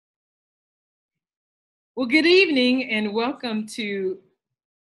Well, good evening and welcome to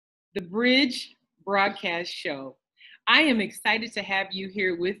the Bridge Broadcast Show. I am excited to have you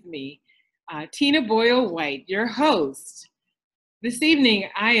here with me, Tina Boyle Whyte, your host. This evening,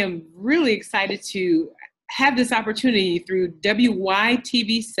 I am really excited to have this opportunity through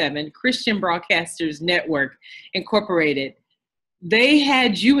WYTV7, Christian Broadcasters Network, Incorporated. They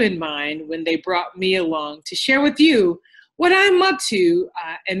had you in mind when they brought me along to share with you what I'm up to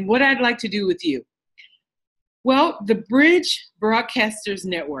and what I'd like to do with you. Well, the Bridge Broadcasters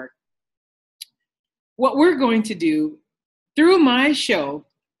Network, what we're going to do through my show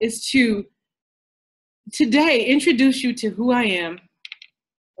is to today introduce you to who I am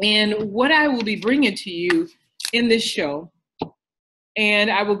and what I will be bringing to you in this show. And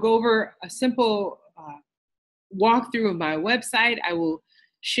I will go over a simple walkthrough of my website. I will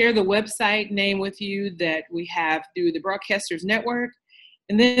share the website name with you that we have through the Broadcasters Network.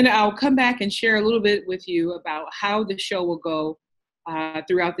 And then I'll come back and share a little bit with you about how the show will go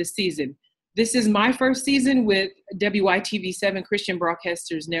throughout this season. This is my first season with WYTV7 Christian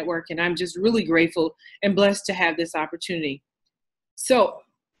Broadcasters Network, and I'm just really grateful and blessed to have this opportunity. So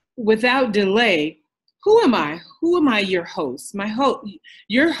without delay, who am I? Who am I, your host?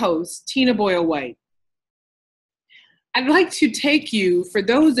 Your host, Tina Boyle Whyte. I'd like to take you, for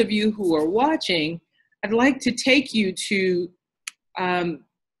those of you who are watching, I'd like to take you to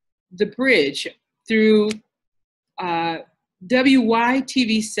the bridge through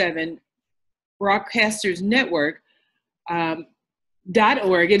WYTV7 Broadcasters Network .org.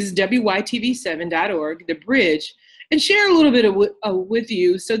 It is WYTV7.org, the bridge, and share a little bit with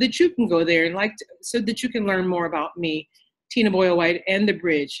you so that you can go there and so that you can learn more about me, Tina Boyle Whyte, and the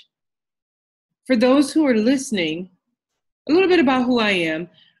bridge. For those who are listening, a little bit about who I am.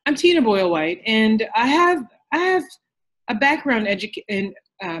 I'm Tina Boyle Whyte, and I have a background in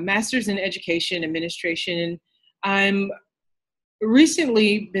master's in education administration, and I'm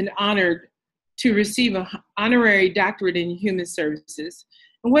recently been honored to receive an honorary doctorate in human services.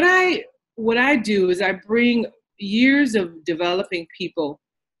 And what I do is I bring years of developing people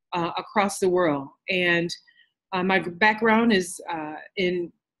across the world, and my background is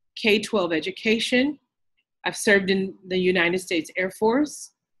in K-12 education. I've served in the United States Air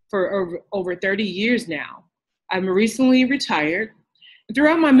Force for over 30 years now. I'm recently retired.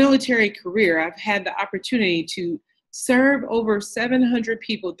 Throughout my military career, I've had the opportunity to serve over 700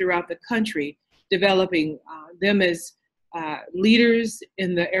 people throughout the country, developing them as leaders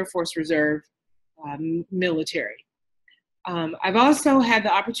in the Air Force Reserve military. I've also had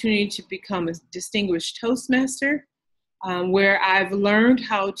the opportunity to become a distinguished Toastmaster, where I've learned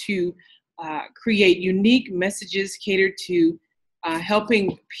how to create unique messages catered to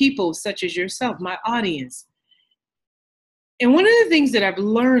helping people such as yourself, my audience. And one of the things that I've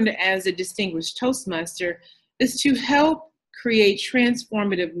learned as a distinguished Toastmaster is to help create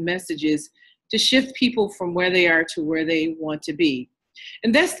transformative messages to shift people from where they are to where they want to be.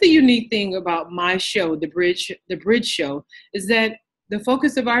 And that's the unique thing about my show, The Bridge Show, is that the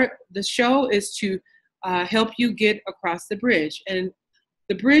focus of the show is to help you get across the bridge. And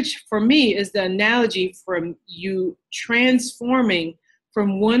the bridge for me is the analogy from you transforming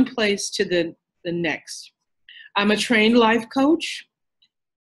from one place to the next. I'm a trained life coach.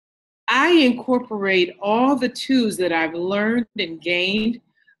 I incorporate all the tools that I've learned and gained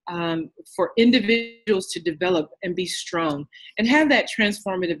for individuals to develop and be strong and have that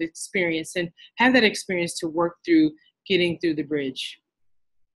transformative experience and have that experience to work through getting through the bridge.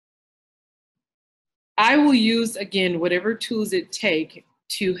 I will use, again, whatever tools it takes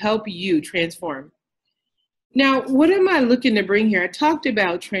to help you transform. Now, what am I looking to bring here? I talked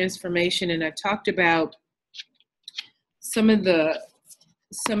about transformation, and I talked about some of the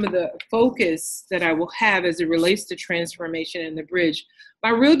focus that I will have as it relates to transformation in the bridge. My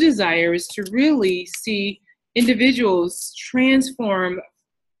real desire is to really see individuals transform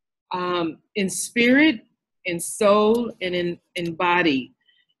in spirit, in soul, and in body.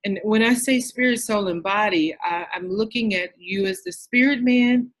 And when I say spirit, soul, and body, I'm looking at you as the spirit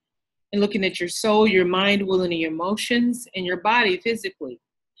man and looking at your soul, your mind, will, and your emotions, and your body physically.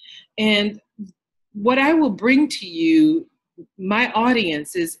 And what I will bring to you, my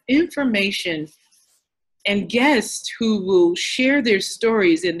audience, is information and guests who will share their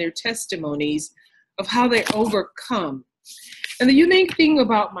stories and their testimonies of how they overcome. And the unique thing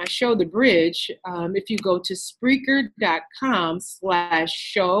about my show, The Bridge, if you go to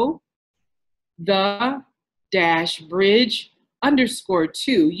Spreaker.com/show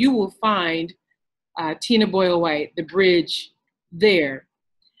the-bridge_2, you will find Tina Boyle Whyte, The Bridge, there.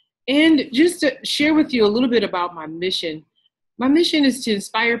 And just to share with you a little bit about my mission, My mission is to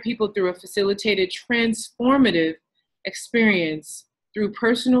inspire people through a facilitated, transformative experience through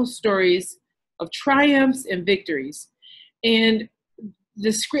personal stories of triumphs and victories. And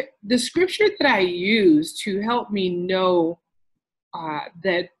the scripture that I use to help me know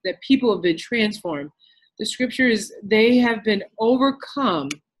that people have been transformed, the scripture is, they have been overcome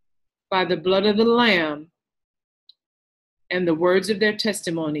by the blood of the Lamb and the words of their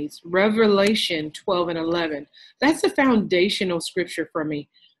testimonies. Revelation 12:11. That's a foundational scripture for me,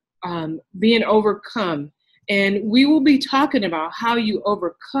 being overcome. And we will be talking about how you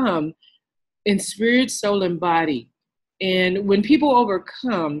overcome in spirit, soul, and body. And when people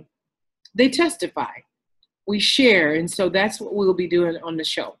overcome, they testify. We share. And so that's what we'll be doing on the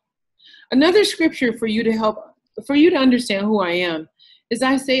show. Another scripture for you to understand who I am is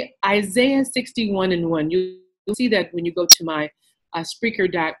Isaiah 61:1. You'll see that when you go to my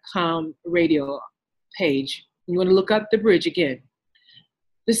Spreaker.com radio page. You want to look up the bridge again.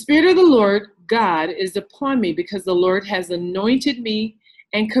 The Spirit of the Lord God is upon me, because the Lord has anointed me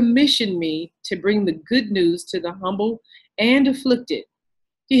and commissioned me to bring the good news to the humble and afflicted.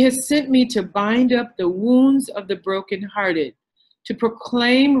 He has sent me to bind up the wounds of the brokenhearted, to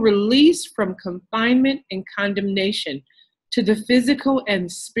proclaim release from confinement and condemnation to the physical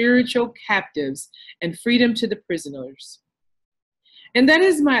and spiritual captives, and freedom to the prisoners. And that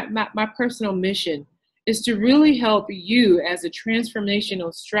is my personal mission, is to really help you as a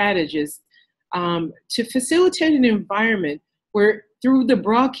transformational strategist to facilitate an environment where through the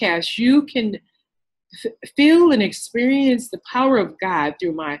broadcast you can feel and experience the power of God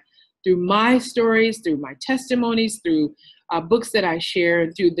through my stories, through my testimonies, through books that I share,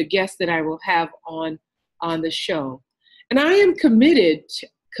 and through the guests that I will have on the show. And I am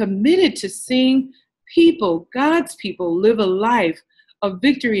committed to seeing people, God's people, live a life of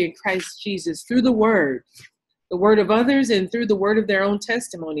victory in Christ Jesus through the word of others, and through the word of their own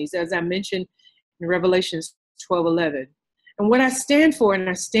testimonies, as I mentioned in Revelation 12:11. And what I stand for, and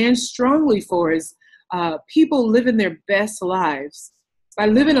I stand strongly for, is people living their best lives by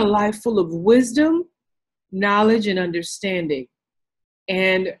living a life full of wisdom, knowledge, and understanding.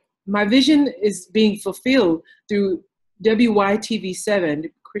 And my vision is being fulfilled through WYTV7,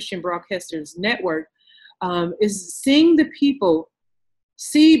 the Christian Broadcasters Network, is seeing the people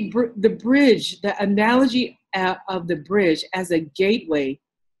see the bridge, the analogy of the bridge as a gateway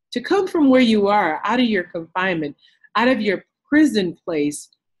to come from where you are, out of your confinement, out of your prison place,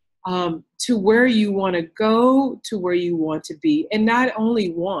 to where you want to go, to where you want to be, and not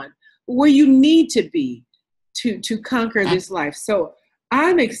only want, but where you need to be to conquer this life. So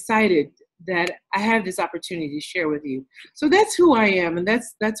I'm excited that I have this opportunity to share with you. So that's who I am, and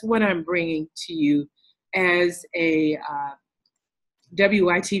that's what I'm bringing to you as a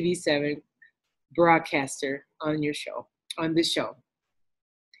WYTV7 broadcaster on this show.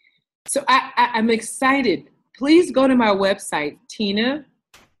 So I'm excited. Please go to my website, Tina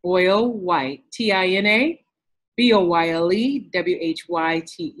Boyle Whyte,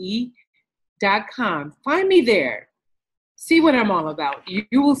 TinaBoyle.com. Find me there. See what I'm all about.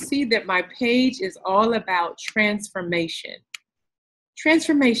 You will see that my page is all about transformation.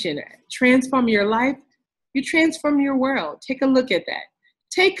 Transformation. Transform your life. You transform your world. Take a look at that.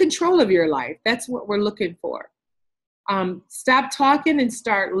 Take control of your life. That's what we're looking for. Stop talking and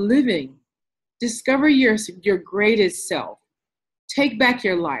start living. Discover your greatest self. Take back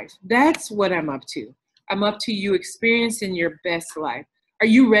your life. That's what I'm up to. I'm up to you experiencing your best life. Are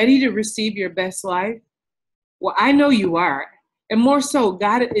you ready to receive your best life? Well, I know you are. And more so,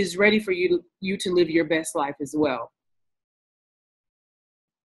 God is ready for you to live your best life as well.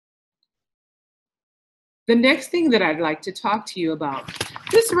 The next thing that I'd like to talk to you about,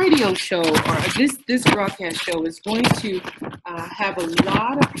 this radio show, or this broadcast show, is going to have a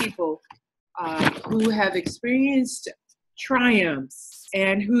lot of people who have experienced triumphs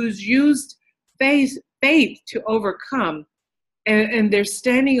and who's used faith to overcome, and they're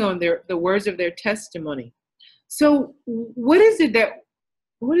standing on the words of their testimony. So what is it that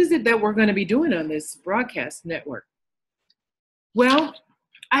we're going to be doing on this broadcast network? Well,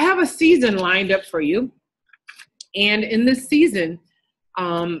 I have a season lined up for you. And in this season,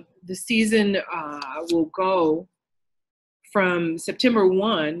 the season will go from September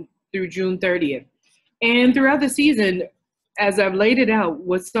 1 through June 30th. And throughout the season, as I've laid it out,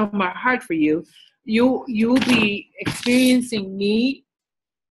 what's on my heart for you, you'll be experiencing me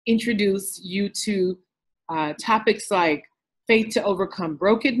introduce you to topics like faith to overcome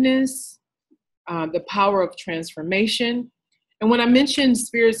brokenness, the power of transformation. And when I mention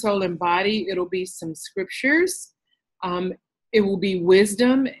spirit, soul, and body, it'll be some scriptures. It will be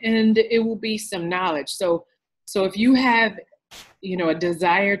wisdom, and it will be some knowledge. So if you have a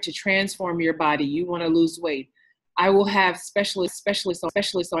desire to transform your body, you want to lose weight, I will have specialists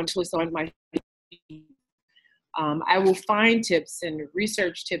on my team. I will find tips and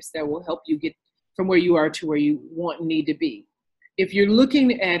research tips that will help you get from where you are to where you want and need to be. If you're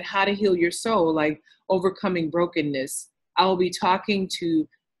looking at how to heal your soul, like overcoming brokenness, I will be talking to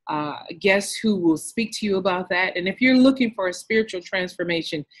guests who will speak to you about that. And if you're looking for a spiritual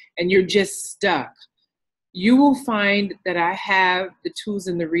transformation and you're just stuck, you will find that I have the tools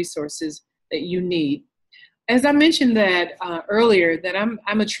and the resources that you need. As I mentioned that earlier, that I'm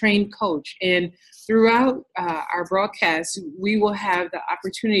a trained coach, and throughout our broadcast, we will have the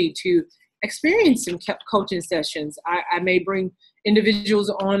opportunity to experience some coaching sessions. I may bring individuals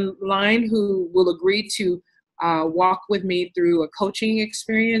online who will agree to walk with me through a coaching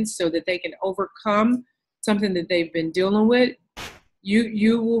experience so that they can overcome something that they've been dealing with.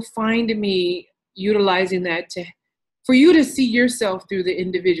 You will find me utilizing that for you to see yourself through the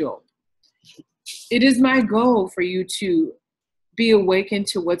individual. It is my goal for you to be awakened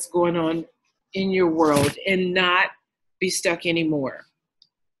to what's going on in your world and not be stuck anymore.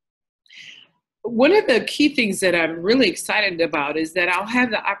 One of the key things that I'm really excited about is that I'll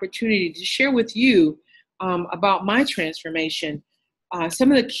have the opportunity to share with you about my transformation.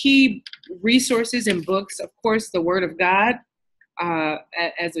 Some of the key resources and books, of course, the Word of God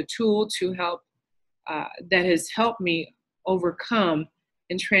as a tool to help, that has helped me overcome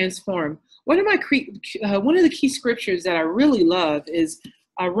and transform. One of the key scriptures that I really love is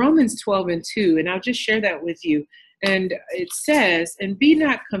Romans 12:2, and I'll just share that with you. And it says, "And be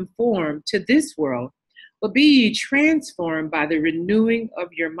not conformed to this world, but be ye transformed by the renewing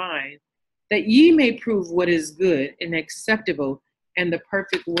of your mind, that ye may prove what is good and acceptable and the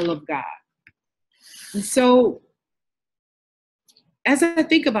perfect will of God." And so, as I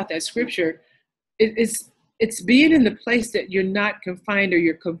think about that scripture, it's being in the place that you're not confined or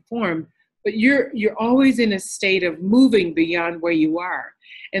you're conformed, but you're always in a state of moving beyond where you are.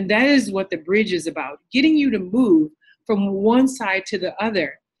 And that is what the bridge is about, getting you to move from one side to the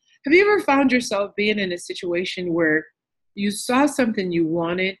other. Have you ever found yourself being in a situation where you saw something you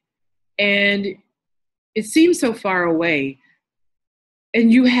wanted and it seemed so far away,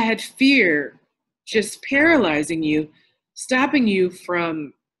 and you had fear just paralyzing you, stopping you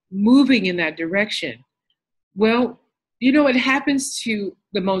from moving in that direction? Well, it happens to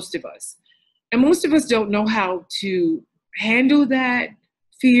the most of us. And most of us don't know how to handle that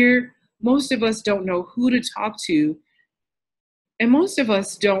fear. Most of us don't know who to talk to. And most of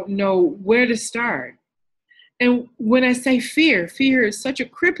us don't know where to start. And when I say fear is such a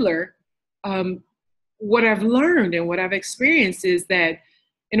crippler. What I've learned and what I've experienced is that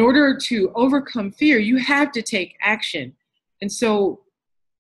in order to overcome fear, you have to take action. And so,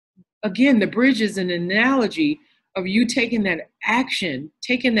 again, the bridge is an analogy of you taking that action,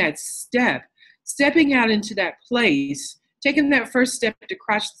 taking that step, stepping out into that place, taking that first step to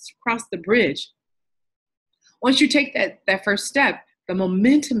cross the bridge. Once you take that first step, the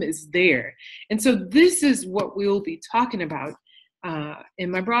momentum is there. And so this is what we'll be talking about in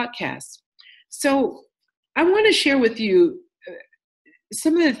my broadcast. So I want to share with you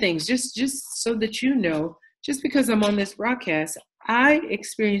some of the things, just so that you know, just because I'm on this broadcast, I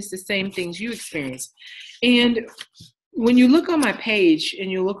experience the same things you experience. And when you look on my page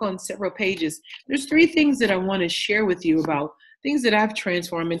and you look on several pages, there's 3 things that I want to share with you about things that I've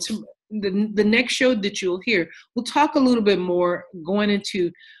transformed into. The next show that you'll hear, we'll talk a little bit more going into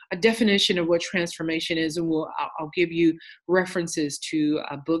a definition of what transformation is, and I'll give you references to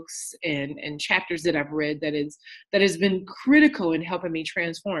books and chapters that I've read that has been critical in helping me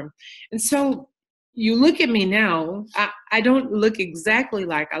transform. And so you look at me now, I don't look exactly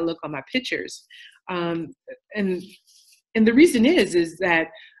like I look on my pictures. And the reason is that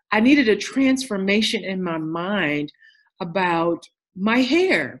I needed a transformation in my mind about my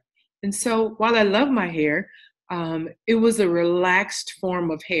hair. And so while I love my hair, it was a relaxed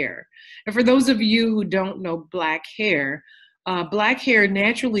form of hair. And for those of you who don't know black hair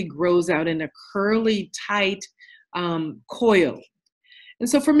naturally grows out in a curly, tight coil. And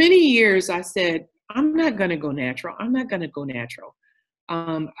so for many years I said, I'm not going to go natural. I'm not going to go natural.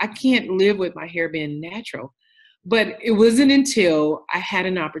 I can't live with my hair being natural. But it wasn't until I had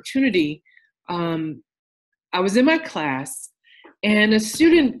an opportunity. I was in my class and a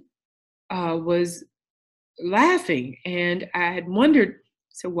student was laughing, and I had wondered,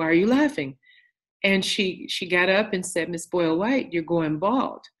 so why are you laughing? And she got up and said, "Miss Boyle Whyte, you're going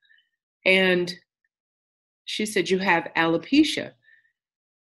bald." And she said, "You have alopecia."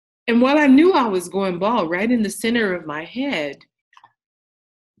 And while I knew I was going bald right in the center of my head,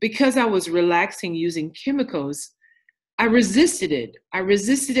 because I was relaxing using chemicals, I resisted it. I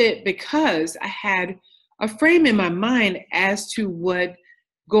resisted it because I had a frame in my mind as to what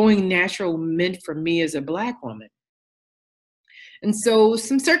going natural meant for me as a Black woman. And so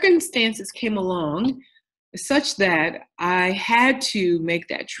some circumstances came along such that I had to make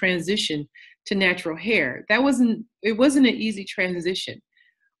that transition to natural hair. It wasn't an easy transition,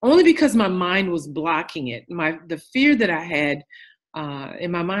 only because my mind was blocking it. The fear that I had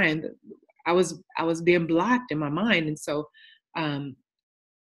in my mind, I was being blocked in my mind. And so um,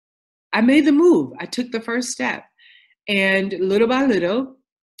 I made the move. I took the first step. And little by little,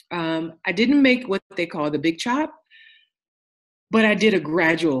 I didn't make what they call the big chop, but I did a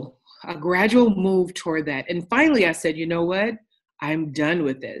gradual move toward that. And finally I said, you know what? I'm done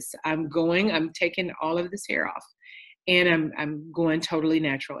with this. I'm taking all of this hair off, and I'm going totally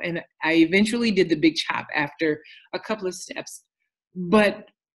natural. And I eventually did the big chop after a couple of steps, but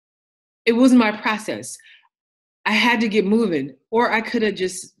it wasn't my process. I had to get moving, or I could have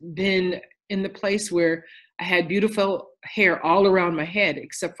just been in the place where I had beautiful hair all around my head,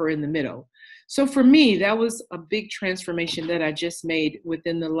 except for in the middle. So for me, that was a big transformation that I just made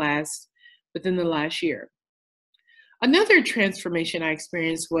within the last year. Another transformation I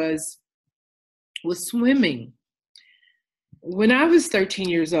experienced was swimming. When I was 13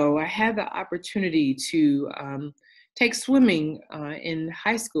 years old, I had the opportunity to take swimming in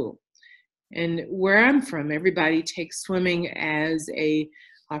high school. And where I'm from, everybody takes swimming as a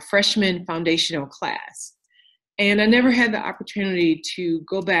freshman foundational class. And I never had the opportunity to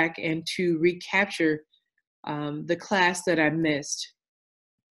go back and to recapture the class that I missed.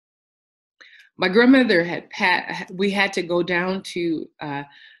 My grandmother we had to go down to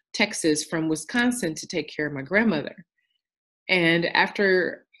Texas from Wisconsin to take care of my grandmother. And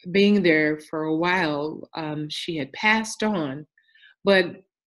after being there for a while, she had passed on, but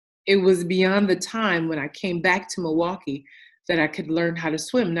it was beyond the time when I came back to Milwaukee that I could learn how to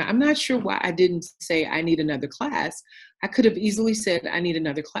swim. Now, I'm not sure why I didn't say I need another class. I could have easily said I need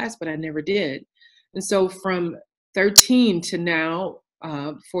another class, but I never did. And so from 13 to now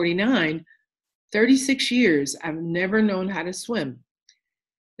 49, 36 years, I've never known how to swim.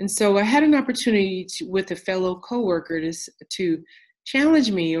 And so I had an opportunity with a fellow coworker to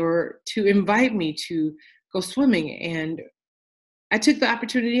challenge me or to invite me to go swimming. And I took the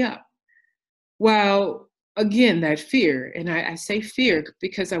opportunity up. While, again, that fear, and I say fear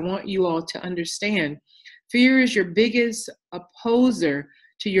because I want you all to understand, fear is your biggest opposer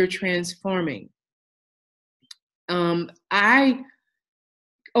to your transforming. I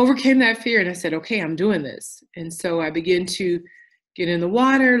overcame that fear and I said, okay, I'm doing this. And so I began to get in the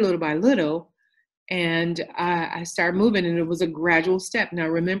water little by little, and I started moving, and it was a gradual step. Now,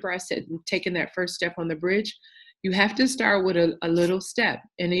 remember I said taking that first step on the bridge, you have to start with a little step.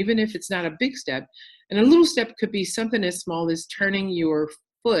 And even if it's not a big step, and a little step could be something as small as turning your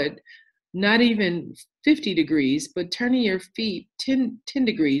foot, not even 50 degrees, but turning your feet 10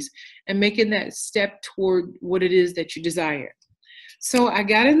 degrees and making that step toward what it is that you desire. So I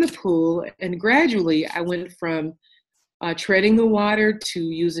got in the pool, and gradually I went from treading the water to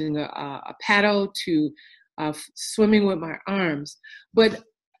using a paddle to swimming with my arms. But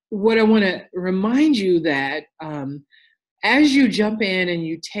what I want to remind you that as you jump in and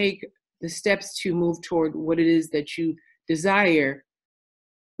you take the steps to move toward what it is that you desire,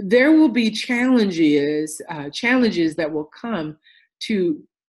 there will be challenges that will come to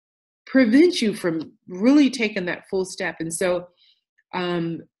prevent you from really taking that full step. And so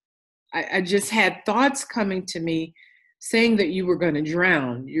I just had thoughts coming to me saying that you were going to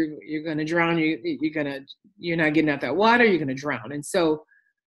drown. You're going to drown. You're not getting out that water. You're going to drown. And so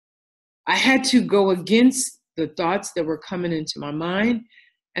I had to go against the thoughts that were coming into my mind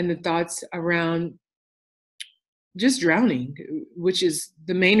and the thoughts around just drowning, which is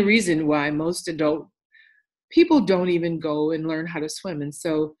the main reason why most adult people don't even go and learn how to swim. And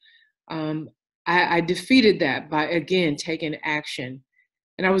so I defeated that by, again, taking action.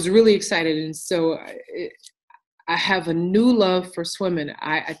 And I was really excited. And so I have a new love for swimming.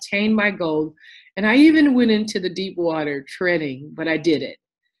 I attained my goal. And I even went into the deep water treading, but I did it.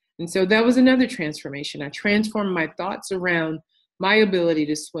 And so that was another transformation. I transformed my thoughts around my ability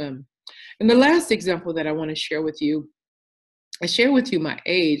to swim. And the last example that I want to share with you, I share with you my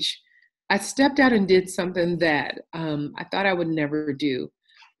age. I stepped out and did something that I thought I would never do.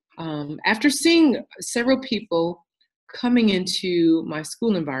 After seeing several people coming into my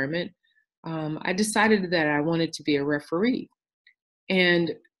school environment, I decided that I wanted to be a referee,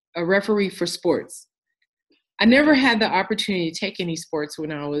 and a referee for sports. I never had the opportunity to take any sports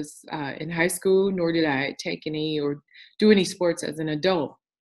when I was in high school, nor did I take any or do any sports as an adult.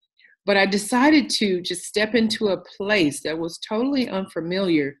 But I decided to just step into a place that was totally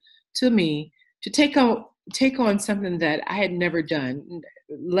unfamiliar to me, to take on something that I had never done,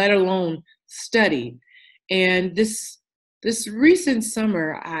 let alone study. And this recent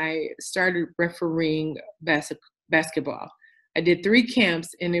summer, I started refereeing basketball. I did 3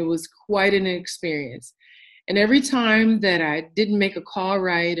 camps, and it was quite an experience. And every time that I didn't make a call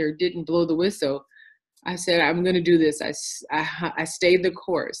right or didn't blow the whistle, I said, I'm going to do this. I stayed the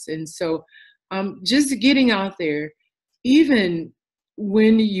course. And so just getting out there, even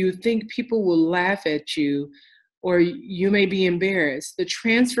when you think people will laugh at you or you may be embarrassed, the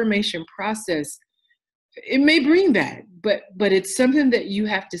transformation process, it may bring that, but it's something that you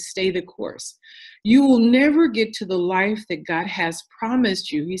have to stay the course. You will never get to the life that God has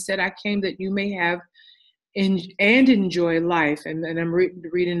promised you. He said, I came that you may have and enjoy life. And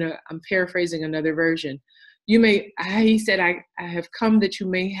I'm paraphrasing another version. He said, I have come that you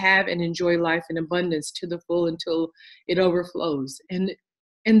may have and enjoy life in abundance to the full until it overflows. And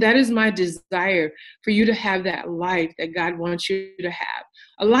that is my desire, for you to have that life that God wants you to have,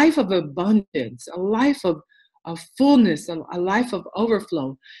 a life of abundance, a life of fullness, a life of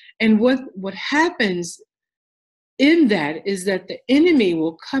overflow. And what happens in that is that the enemy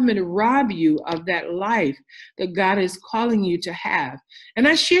will come and rob you of that life that God is calling you to have. And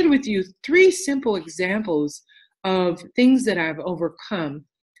I shared with you 3 simple examples of things that I've overcome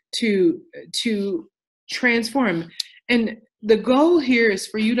to transform. And the goal here is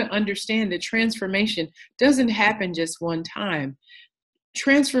for you to understand that transformation doesn't happen just one time.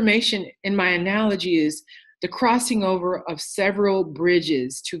 Transformation, in my analogy, is the crossing over of several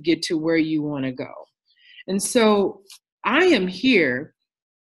bridges to get to where you want to go. And so I am here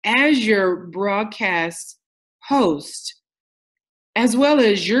as your broadcast host, as well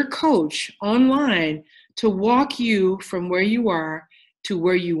as your coach online, to walk you from where you are to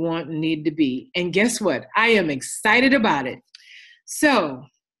where you want and need to be. And guess what? I am excited about it. So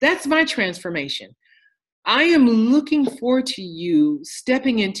that's my transformation. I am looking forward to you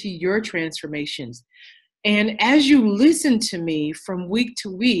stepping into your transformations. And as you listen to me from week to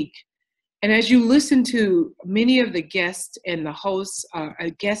week, and as you listen to many of the guests and the hosts,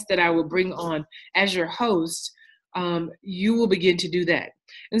 a guest that I will bring on as your host, you will begin to do that.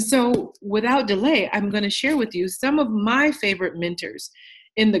 And so without delay, I'm going to share with you some of my favorite mentors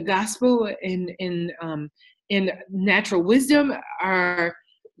in the gospel, in natural wisdom, are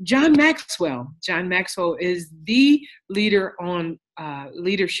John Maxwell. John Maxwell is the leader on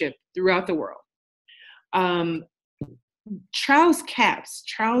leadership throughout the world. Charles Capps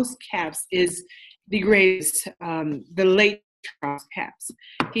is the greatest, the late Charles Capps.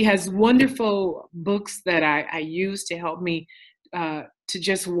 He has wonderful books that I use to help me to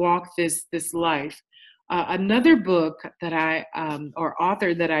just walk this life. Another book that or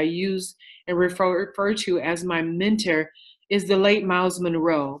author that I use and refer to as my mentor is the late Miles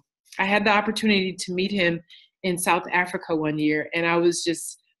Monroe. I had the opportunity to meet him in South Africa one year, and I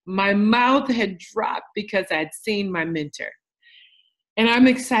was my mouth had dropped because I'd seen my mentor. And I'm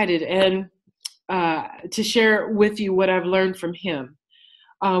excited to share with you what I've learned from him.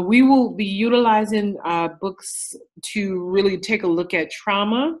 We will be utilizing books to really take a look at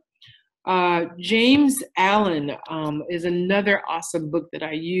trauma. James Allen is another awesome book that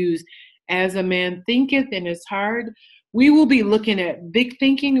I use. As a Man Thinketh in His Heart. We will be looking at big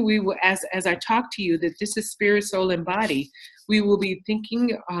thinking. We will, as I talk to you, that this is spirit, soul, and body. We will be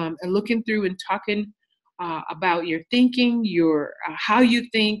thinking and looking through and talking about your thinking, your how you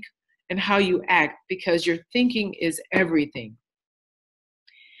think, and how you act, because your thinking is everything.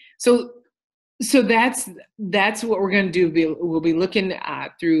 So that's what we're going to do. We'll be looking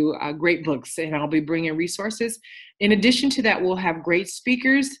through great books, and I'll be bringing resources. In addition to that, we'll have great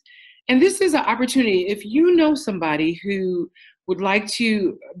speakers. And this is an opportunity. If you know somebody who would like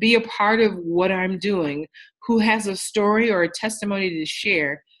to be a part of what I'm doing, who has a story or a testimony to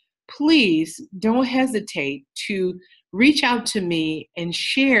share, please don't hesitate to reach out to me and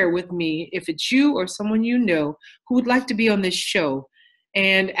share with me if it's you or someone you know who would like to be on this show.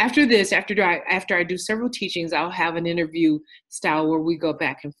 And after this, after I do several teachings, I'll have an interview style where we go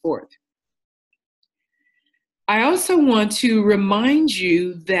back and forth. I also want to remind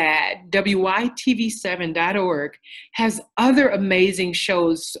you that WYTV7.org has other amazing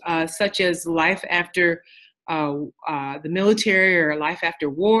shows, such as Life After the Military or Life After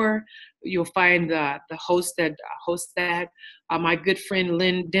War. You'll find the host that hosts that. My good friend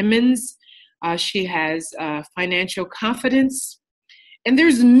Lynn Dimmons. She has Financial Confidence. And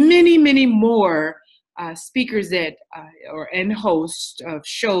there's many, many more speakers that and hosts of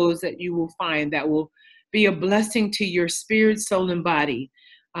shows that you will find that will be a blessing to your spirit, soul, and body.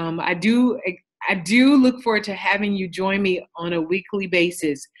 I do look forward to having you join me on a weekly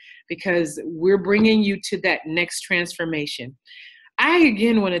basis because we're bringing you to that next transformation. I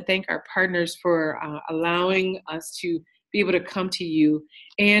again want to thank our partners for allowing us to be able to come to you.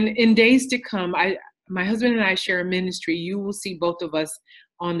 And in days to come, my husband and I share a ministry. You will see both of us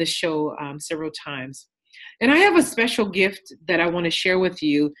on the show several times. And I have a special gift that I want to share with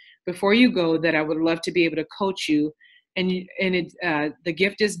you before you go that I would love to be able to coach you. The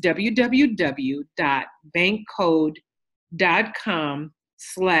gift is www.banccode.com/winthesale,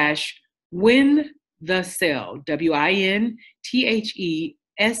 WINTHESALE.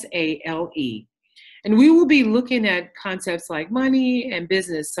 And we will be looking at concepts like money and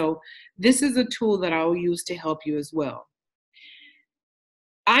business. So this is a tool that I'll use to help you as well.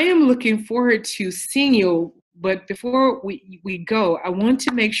 I am looking forward to seeing you, but before we go, I want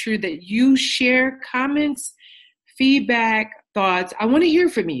to make sure that you share comments, feedback, thoughts. I want to hear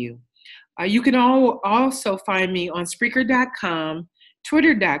from you. You can also find me on Spreaker.com,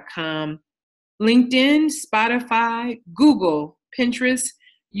 Twitter.com, LinkedIn, Spotify, Google, Pinterest,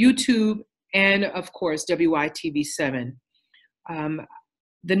 YouTube, and of course, WYTV7.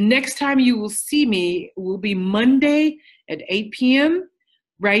 The next time you will see me will be Monday at 8 p.m.,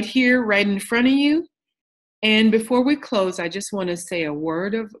 right here, right in front of you. And before we close, I just want to say a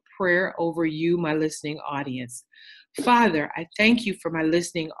word of prayer over you, my listening audience. Father, I thank you for my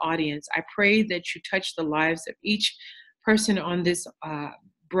listening audience. I pray that you touch the lives of each person on this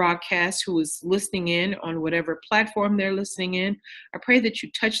broadcast who is listening in on whatever platform they're listening in. I pray that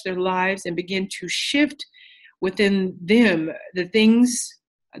you touch their lives and begin to shift within them the things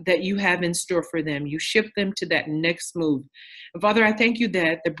that you have in store for them. You shift them to that next move. And Father, I thank you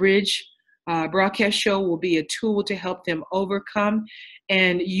that the Bridge broadcast show will be a tool to help them overcome,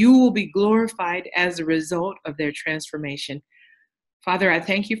 and you will be glorified as a result of their transformation. Father, I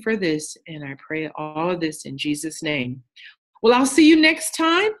thank you for this, and I pray all of this in Jesus' name. Well, I'll see you next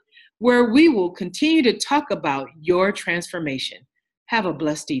time where we will continue to talk about your transformation. Have a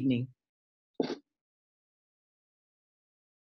blessed evening.